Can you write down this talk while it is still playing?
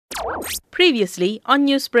Previously on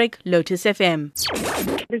Newsbreak, Lotus FM.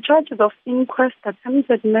 The charges of inquest,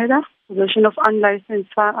 attempted murder, possession of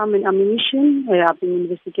unlicensed firearm and ammunition are being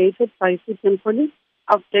investigated by Sydney Police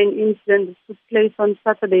after an incident that took place on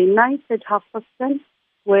Saturday night at 10:30,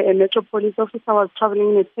 where a Metro Police officer was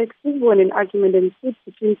travelling in a taxi when an argument ensued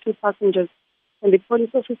between two passengers. And the police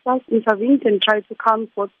officers intervened and tried to calm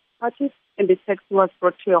both parties, and the taxi was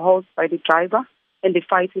brought to a halt by the driver, and the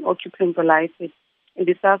fighting occupants alighted. And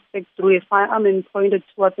the suspect threw a firearm and pointed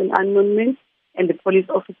towards an unknown man, and the police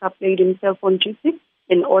officer played himself on duty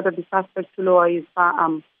and ordered the suspect to lower his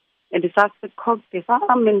firearm. And the suspect cocked the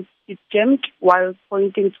firearm and it jammed while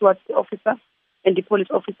pointing towards the officer, and the police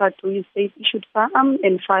officer drew his state-issued firearm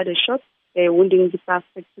and fired a shot, wounding the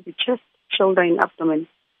suspect to the chest, shoulder and abdomen.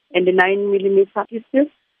 And the 9mm pistol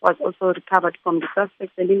was also recovered from the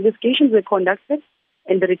suspect, and investigations were conducted,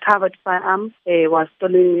 and the recovered firearm was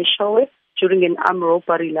stolen in a shower during an armed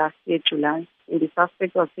robbery last year, July. And the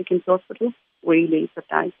suspect was taken to hospital where he later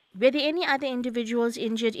died. Were there any other individuals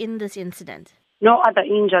injured in this incident? No other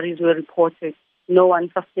injuries were reported. No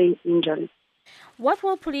one sustained injuries. What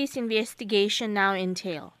will police investigation now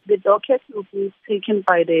entail? The docket will be taken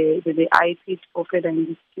by the IPID for further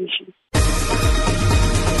investigation.